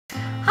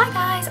Hi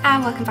guys,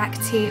 and welcome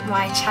back to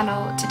my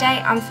channel.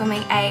 Today I'm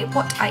filming a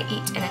what I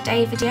eat in a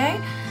day video,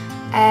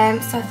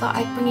 so I thought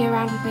I'd bring you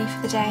around with me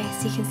for the day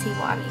so you can see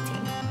what I'm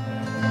eating.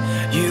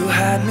 You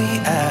had me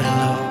at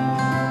hello,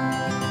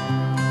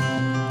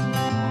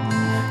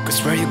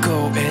 'cause where you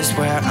go is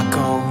where I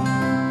go.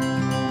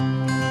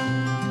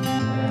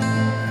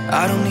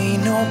 I don't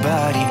need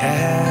nobody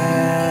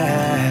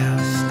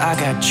else, I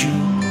got you,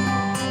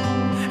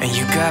 and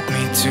you got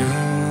me too.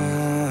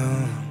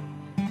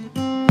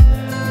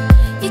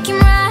 You can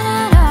ride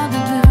out all the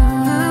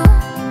blue.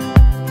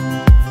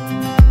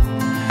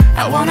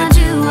 I wanna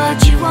do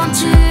what you want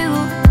to.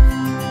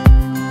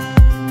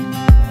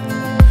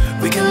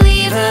 We can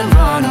leave and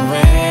run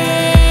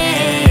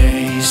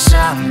away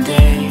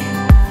someday,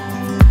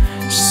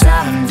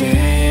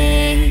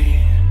 someday.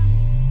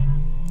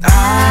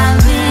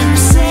 I've been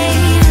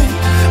saving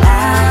you,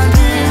 and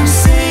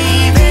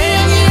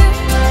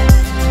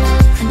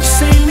you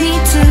save me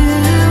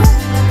too.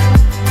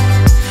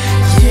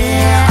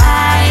 Yeah,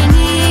 I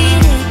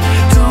need it,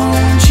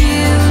 don't you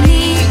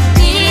need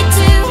me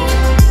too?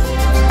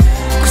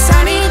 'Cause I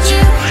need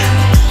you.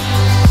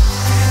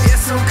 Yeah,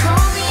 so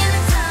call me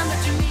anytime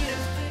that you need a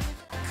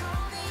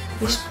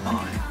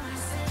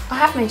I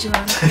have made you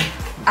one,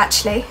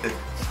 actually.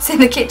 It's in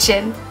the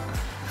kitchen.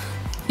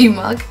 You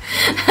mug.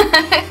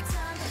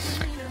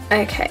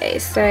 Okay,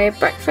 so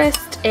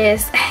breakfast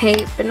is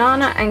a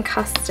banana and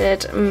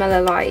custard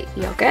Flora Light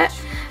yogurt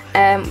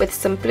with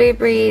some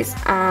blueberries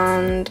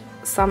and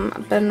some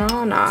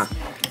banana.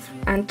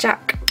 And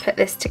Jack put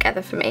this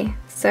together for me.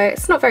 So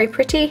it's not very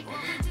pretty,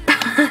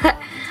 but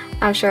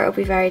I'm sure it'll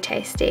be very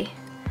tasty.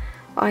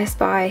 I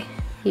spy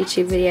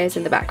YouTube videos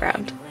in the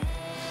background.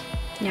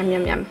 Yum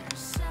yum yum.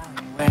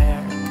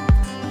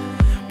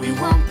 We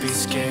won't be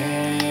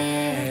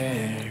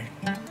scared.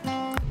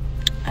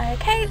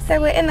 Okay,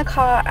 so we're in the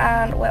car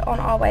and we're on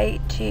our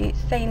way to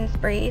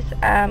Sainsbury's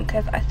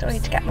because I still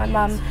need to get my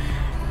mum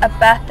a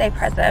birthday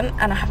present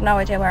and I have no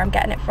idea where I'm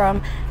getting it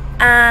from.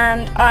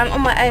 And I'm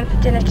on my own for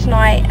dinner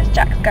tonight as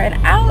Jack's going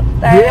out.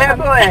 So yeah,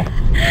 boy!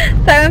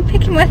 So I'm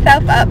picking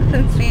myself up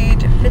some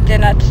food for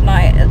dinner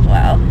tonight as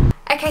well.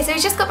 Okay, so we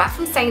just got back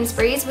from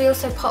Sainsbury's. We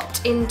also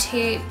popped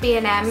into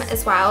B&M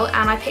as well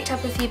and I picked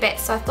up a few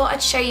bits, so I thought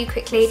I'd show you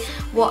quickly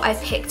what I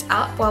picked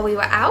up while we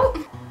were out.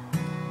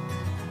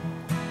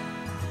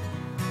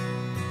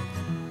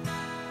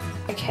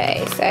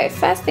 Okay, so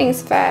first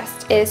things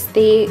first is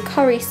the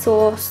curry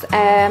sauce,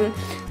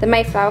 the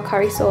Mayflower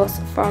curry sauce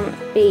from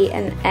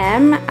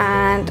B&M,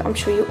 and I'm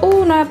sure you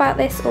all know about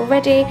this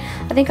already.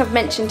 I think I've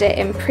mentioned it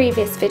in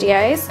previous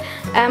videos.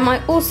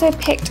 I also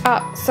picked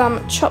up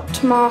some chopped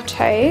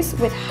tomatoes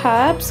with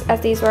herbs,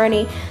 as these were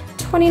only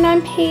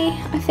 29p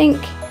I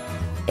think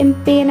in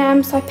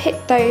B&M, so I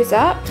picked those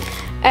up.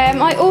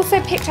 I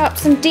also picked up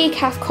some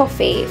decaf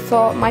coffee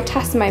for my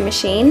Tassimo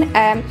machine.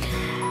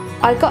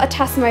 I got a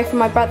Tassimo from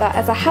my brother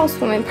as a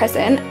housewarming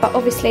present, but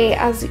obviously,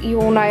 as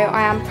you all know,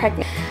 I am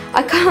pregnant.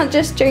 I can't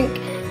just drink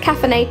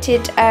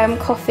caffeinated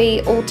coffee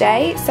all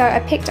day, so I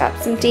picked up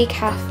some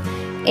decaf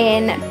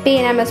in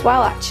B&M as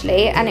well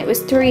actually, and it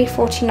was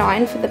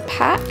 £3.49 for the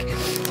pack.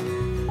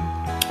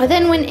 I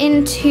then went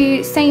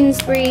into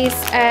Sainsbury's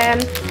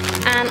and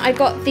I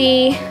got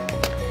the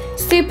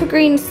Super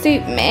Green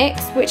soup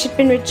mix, which had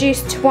been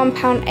reduced to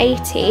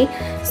 £1.80,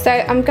 so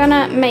I'm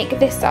gonna make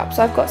this up.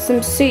 So I've got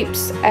some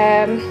soups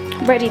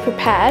ready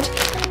prepared.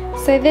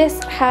 So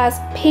this has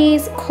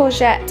peas,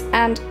 courgette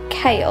and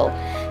kale.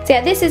 So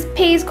yeah, this is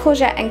peas,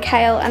 courgette and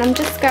kale, and I'm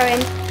just going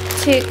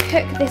to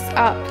cook this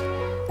up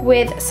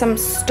with some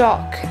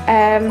stock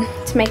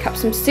to make up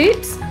some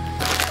soups.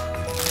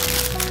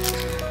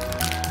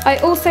 I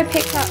also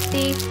picked up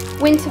the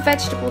winter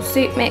vegetable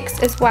soup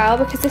mix as well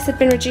because this had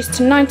been reduced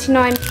to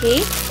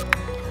 99p,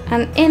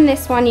 and in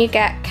this one you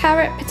get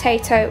carrot,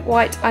 potato,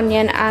 white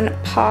onion and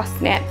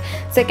parsnip.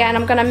 So again,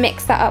 I'm going to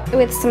mix that up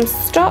with some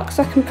stock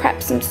so I can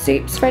prep some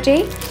soups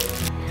ready.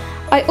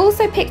 I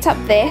also picked up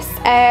this,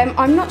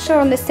 I'm not sure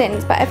on the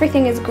syns, but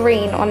everything is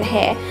green on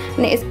here,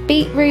 and it is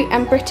beetroot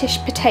and British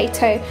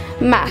potato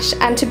mash,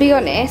 and to be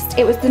honest,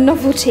 it was the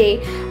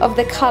novelty of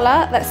the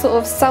colour that sort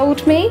of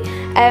sold me,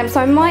 so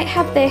I might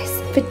have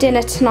this for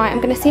dinner tonight. I'm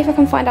going to see if I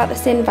can find out the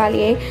syn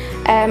value,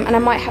 and I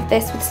might have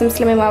this with some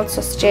Slimming World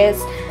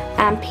sausages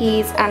and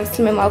peas and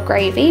Slimming World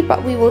gravy,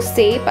 but we will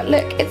see. But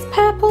look, it's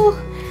purple,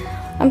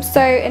 I'm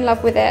so in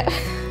love with it.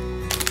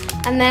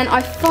 And then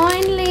I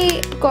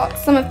finally got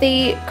some of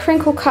the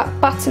crinkle cut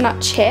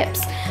butternut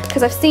chips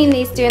because I've seen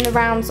these doing the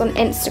rounds on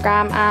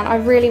Instagram and I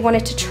really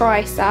wanted to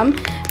try some.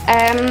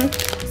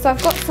 So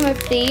I've got some of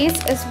these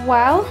as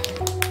well.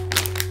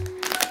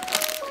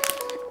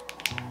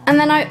 And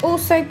then I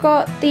also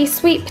got the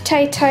sweet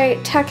potato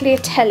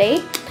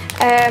tagliatelle.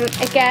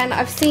 Again,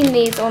 I've seen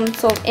these on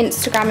sort of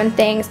Instagram and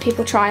things,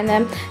 people trying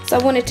them, so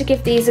I wanted to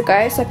give these a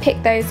go, so I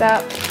picked those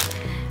up.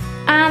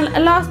 And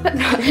last but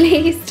not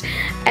least,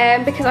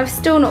 because I've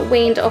still not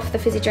weaned off the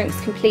fizzy drinks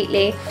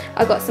completely,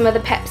 I got some of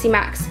the Pepsi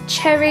Max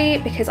cherry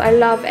because I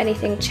love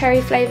anything cherry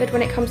flavoured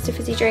when it comes to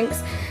fizzy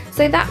drinks.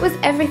 So that was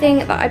everything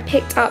that I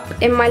picked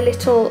up in my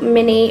little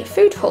mini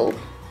food haul.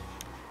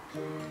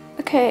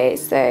 Okay,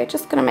 so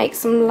just gonna make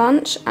some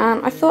lunch,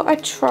 and I thought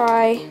I'd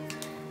try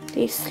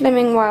the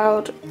Slimming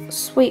World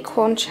sweet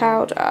corn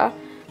chowder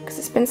because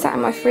it's been sat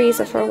in my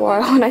freezer for a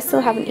while and I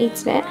still haven't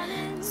eaten it.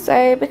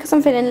 So because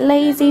I'm feeling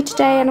lazy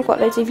today and I've got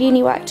loads of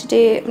uni work to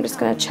do, I'm just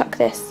gonna chuck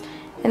this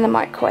in the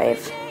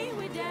microwave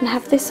and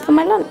have this for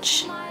my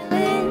lunch.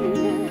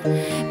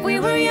 We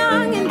were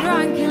young and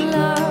drunk in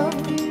love.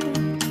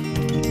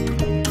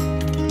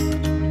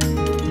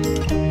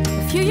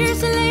 A few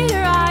years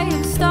later I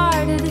have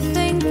started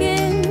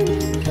thinking,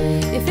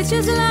 if it's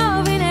just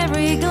love in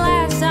every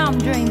glass I'm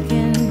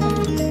drinking.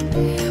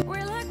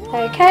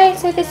 Okay,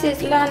 so this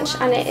is lunch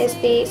and it is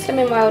the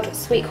Slimming World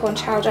sweet corn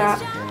chowder.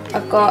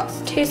 I've got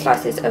 2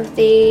 slices of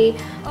the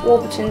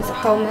Warburton's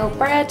wholemeal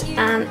bread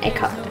and a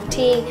cup of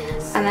tea,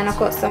 and then I've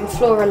got some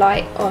Flora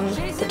Light on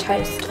the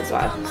toast as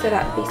well, so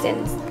that would be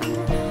Syns.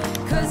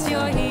 'Cause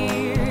you're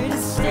here to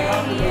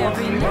stay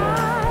every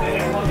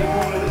night.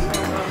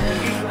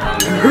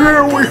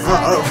 Here we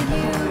have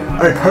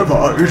a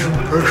Hawaiian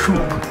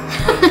soup.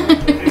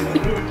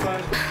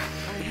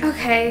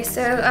 Okay,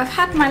 so I've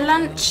had my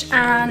lunch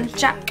and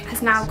Jack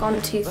has now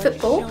gone to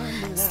football,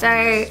 so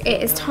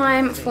it is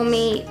time for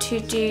me to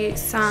do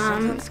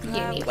some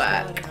uni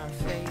work.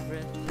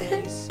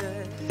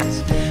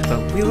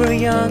 But we were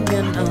young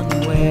and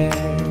unaware.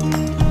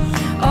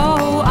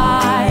 Oh,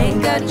 I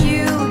got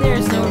you,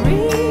 there's no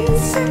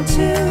reason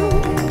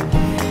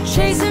to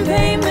chasing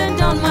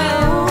payment on my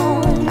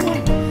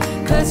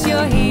own, 'cause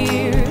you're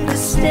here to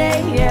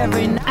stay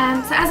every night.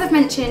 So as I've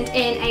mentioned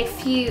in a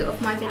few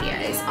of my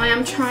videos, I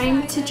am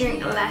trying to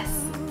drink less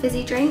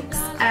fizzy drinks.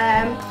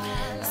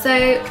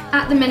 So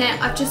at the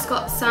minute I've just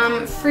got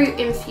some fruit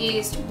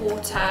infused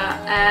water.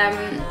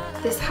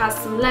 This has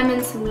some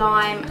lemon, some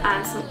lime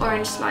and some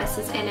orange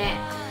slices in it.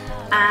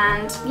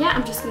 And yeah,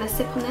 I'm just going to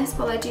sip on this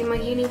while I do my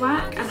uni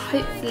work and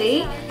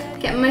hopefully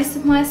get most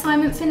of my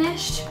assignment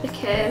finished,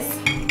 because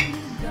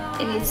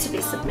it needs to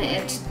be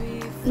submitted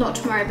not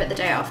tomorrow but the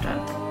day after.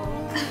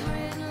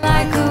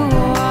 Like a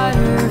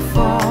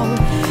waterfall,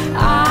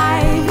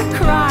 I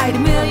cried a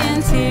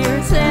million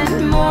tears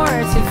and more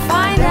to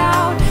find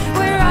out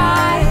where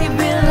I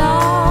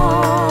belong.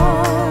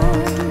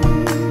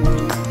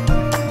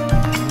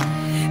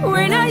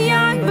 We're not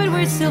young, but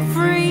we're still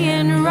free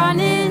and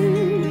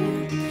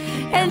running,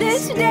 and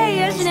this day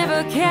has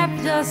never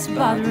kept us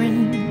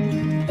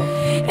bothering.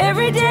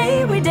 Every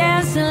day we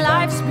dance and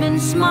life's been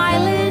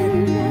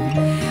smiling.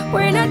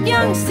 We're not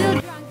young,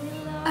 still.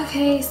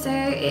 Okay, so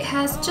it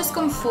has just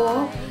gone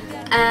 4.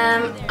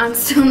 I'm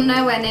still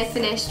nowhere near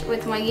finished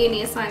with my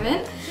uni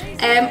assignment.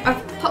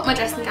 I've put my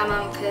dressing gown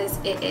on because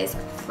it is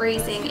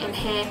freezing in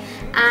here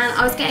and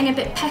I was getting a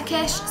bit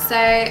peckish, so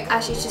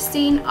as you've just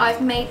seen,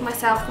 I've made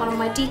myself one of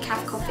my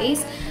decaf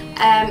coffees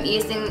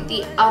using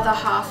the other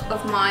half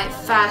of my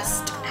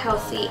first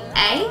healthy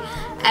A,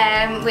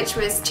 which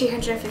was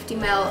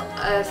 250ml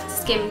of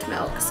skimmed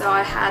milk. So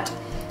I had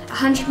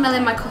 100ml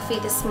in my coffee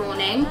this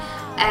morning,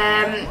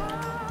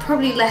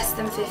 probably less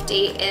than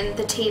 50 in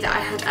the tea that I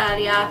had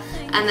earlier,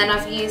 and then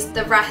I've used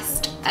the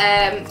rest,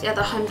 the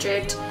other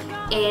 100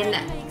 in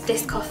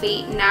this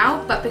coffee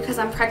now, but because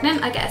I'm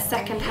pregnant I get a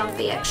second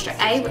healthy extra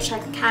A, which I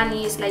can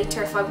use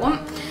later if I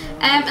want.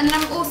 And then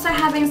I'm also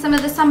having some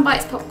of the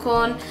Sunbites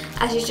popcorn,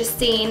 as you've just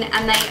seen,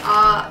 and they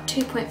are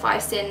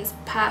 2.5 syns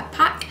per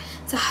pack,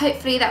 so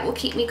hopefully that will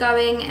keep me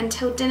going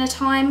until dinner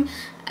time.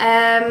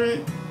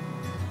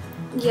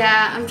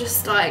 Yeah, I'm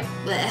just like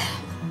bleh.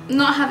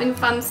 Not having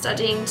fun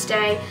studying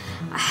today.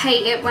 I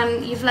hate it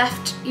when you've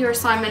left your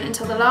assignment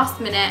until the last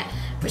minute,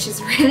 which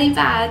is really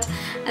bad,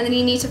 and then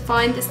you need to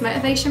find this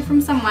motivation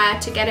from somewhere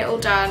to get it all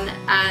done,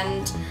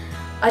 and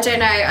I don't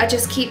know, I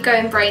just keep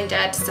going brain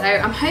dead. So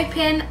I'm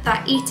hoping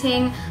that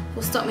eating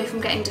will stop me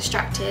from getting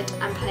distracted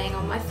and playing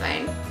on my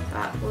phone,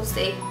 but we'll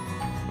see.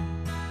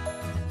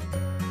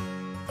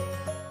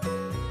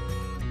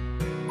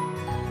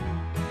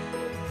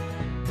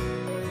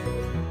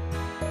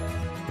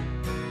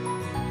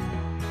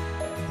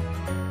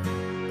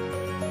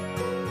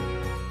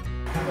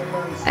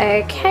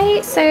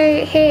 Okay, so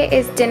here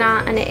is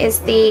dinner, and it is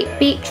the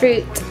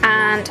beetroot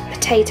and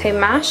potato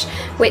mash,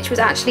 which was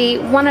actually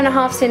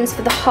 1.5 syns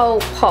for the whole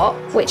pot,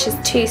 which is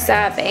 2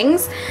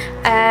 servings.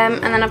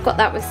 And then I've got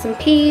that with some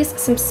peas,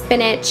 some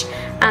spinach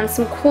and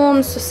some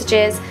Quorn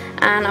sausages,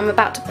 and I'm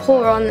about to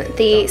pour on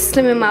the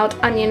Slimming World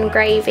onion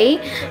gravy.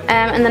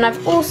 And then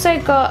I've also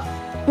got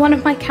one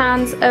of my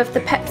cans of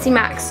the Pepsi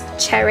Max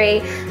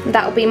cherry, and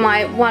that will be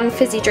my one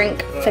fizzy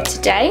drink for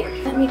today.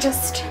 Let me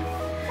just...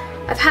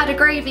 I've had a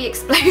gravy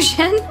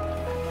explosion.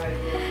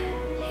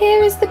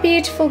 Here is the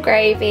beautiful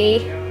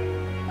gravy,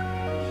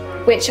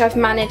 which I've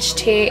managed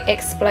to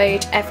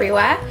explode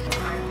everywhere.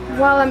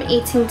 While I'm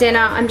eating dinner,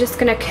 I'm just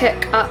going to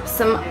cook up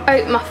some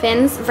oat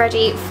muffins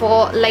ready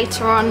for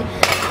later on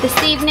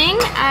this evening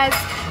as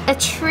a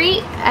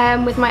treat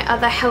with my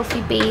other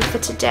healthy bee for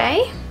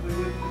today.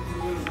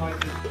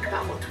 Think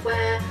about what to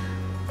wear.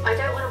 I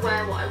don't want to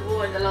wear what I wore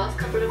before in the last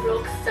couple of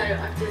vlogs, so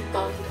I've just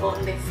bolted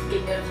on this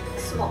gingham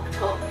smock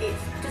top.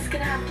 It's just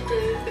going to have to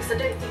do because I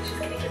don't think she's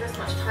going to give us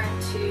much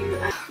time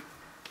to...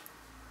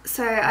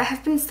 So I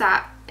have been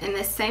sat in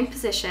this same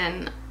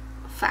position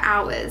for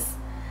hours,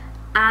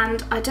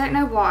 and I don't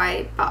know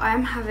why, but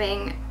I'm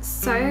having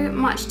so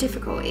much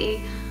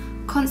difficulty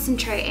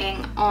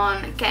concentrating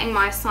on getting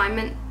my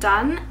assignment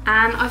done,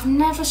 and I've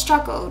never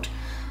struggled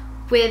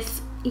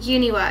with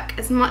uni work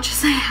as much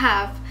as I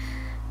have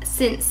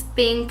since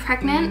being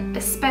pregnant,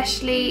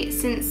 especially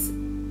since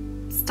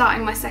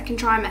starting my second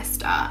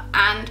trimester.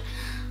 And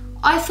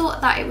I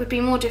thought that it would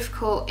be more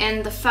difficult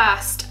in the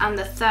first and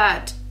the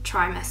third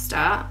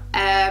trimester.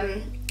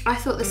 I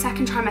thought the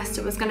second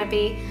trimester was going to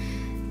be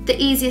the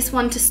easiest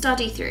one to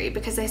study through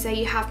because they say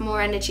you have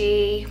more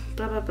energy,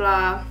 blah blah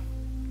blah,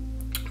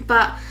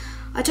 but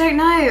I don't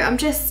know, I'm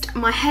just,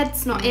 my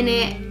head's not in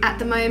it at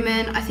the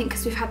moment. I think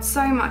because we've had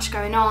so much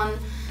going on,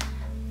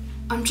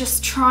 I'm just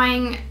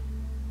struggling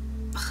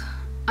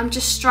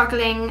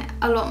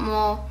a lot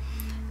more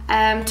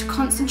to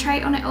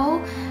concentrate on it all.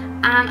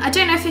 And I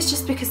don't know if it's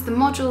just because the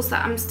modules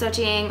that I'm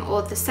studying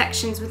or the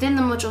sections within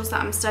the modules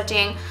that I'm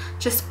studying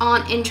just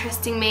aren't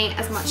interesting me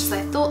as much as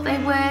I thought they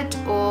would,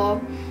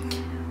 or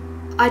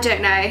I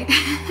don't know.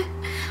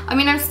 I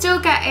mean, I'm still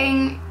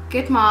getting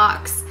good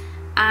marks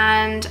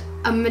and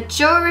a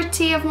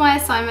majority of my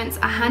assignments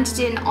are handed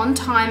in on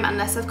time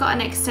unless I've got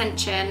an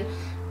extension,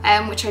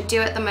 which I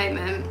do at the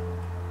moment.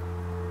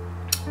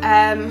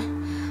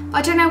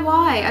 I don't know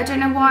why. I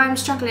don't know why I'm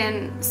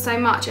struggling so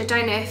much. I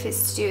don't know if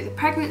it's to do with the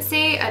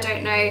pregnancy. I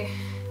don't know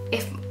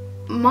if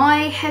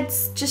my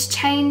head's just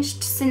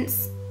changed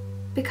since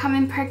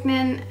becoming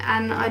pregnant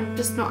and I'm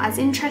just not as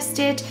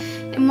interested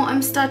in what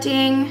I'm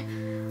studying.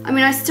 I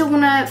mean, I still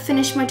want to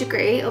finish my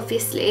degree,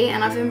 obviously,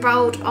 and I've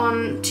enrolled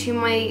on to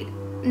my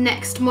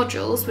next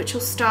modules, which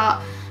will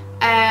start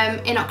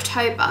in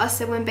October,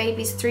 so when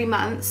baby's 3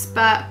 months,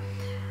 but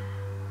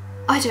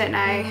I don't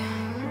know.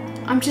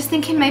 I'm just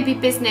thinking maybe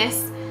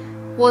business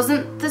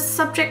wasn't the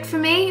subject for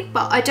me,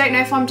 but I don't know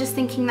if I'm just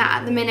thinking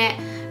that at the minute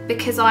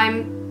because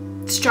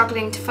I'm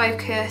struggling to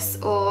focus,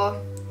 or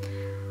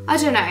I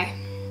don't know,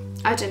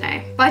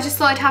 but I just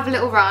thought I'd have a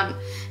little rant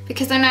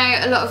because I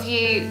know a lot of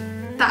you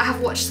that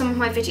have watched some of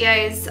my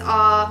videos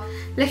are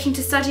looking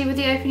to study with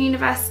the Open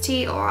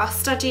University, or are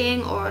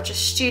studying, or are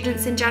just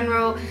students in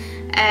general,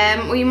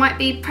 or you might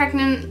be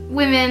pregnant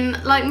women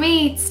like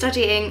me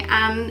studying,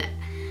 and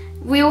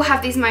we all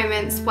have these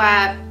moments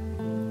where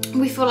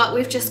we feel like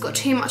we've just got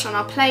too much on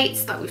our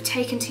plates, that we've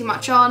taken too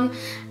much on.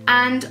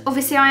 And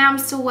obviously I am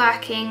still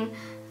working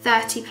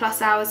 30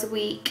 plus hours a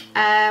week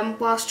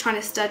whilst trying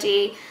to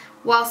study,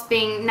 whilst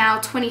being now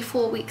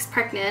 24 weeks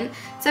pregnant,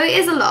 so it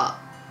is a lot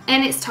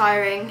and it's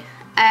tiring,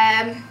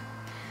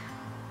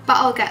 but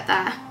I'll get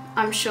there,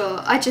 I'm sure.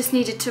 I just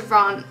needed to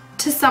rant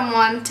to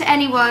someone, to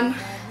anyone,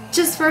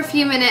 just for a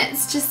few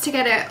minutes, just to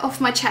get it off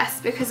my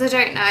chest, because I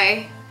don't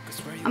know.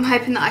 I'm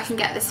hoping that I can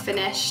get this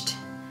finished.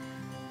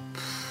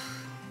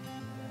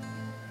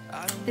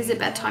 Is it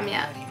bedtime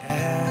yet?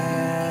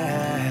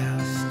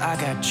 I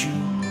got you,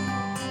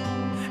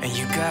 and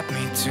you got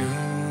me too.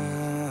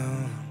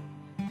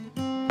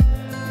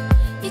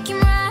 You can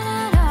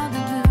ride all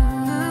the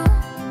blue.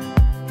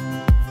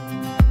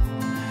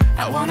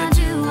 I wanna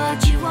do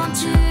what you want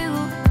to.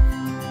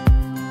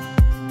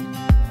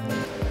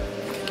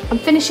 I'm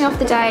finishing off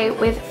the day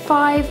with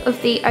 5 of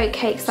the oat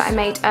cakes that I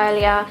made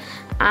earlier,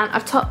 and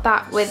I've topped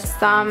that with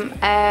some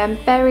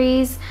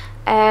berries,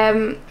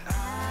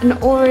 an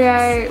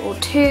Oreo or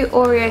 2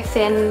 Oreo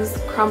Thins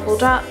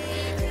crumbled up,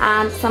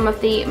 and some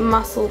of the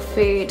Muscle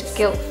Food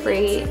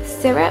guilt-free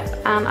syrup,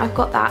 and I've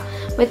got that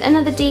with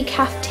another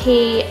decaf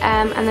tea,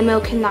 and the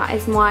milk in that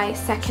is my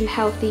second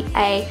healthy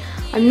A.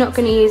 I'm not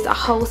going to use a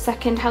whole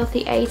second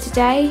healthy A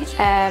today,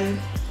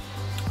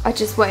 I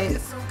just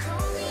won't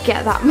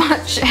get that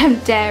much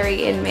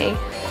dairy in me.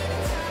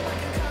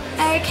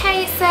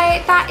 Okay, so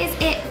that is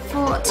it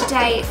for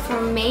today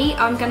from me.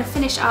 I'm going to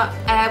finish up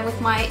with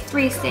my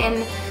 3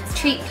 syn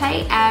treat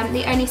plate.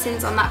 The only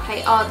syns on that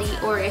plate are the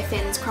Oreo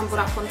Thins crumbled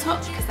up on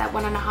top because they're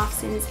 1.5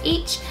 syns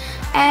each.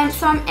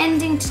 So I'm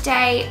ending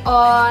today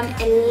on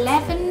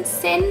 11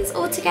 syns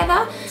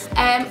altogether.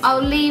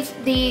 I'll leave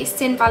the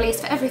syn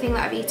values for everything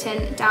that I've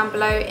eaten down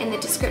below in the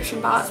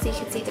description bar so you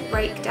can see the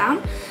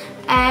breakdown.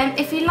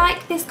 If you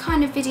like this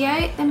kind of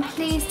video, then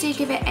please do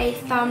give it a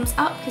thumbs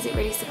up because it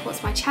really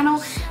supports my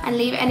channel, and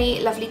leave any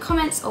lovely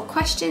comments or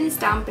questions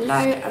down below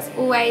as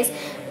always,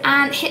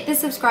 and hit the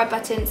subscribe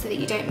button so that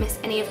you don't miss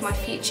any of my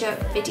future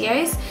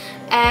videos.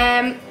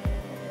 And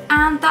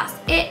that's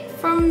it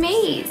from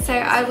me, so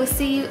I will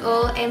see you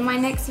all in my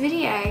next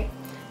video.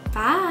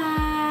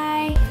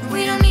 Bye!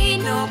 We don't need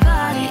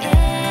nobody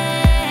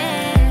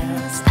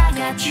else. I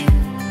got you,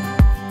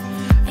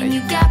 and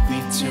you got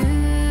me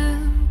too.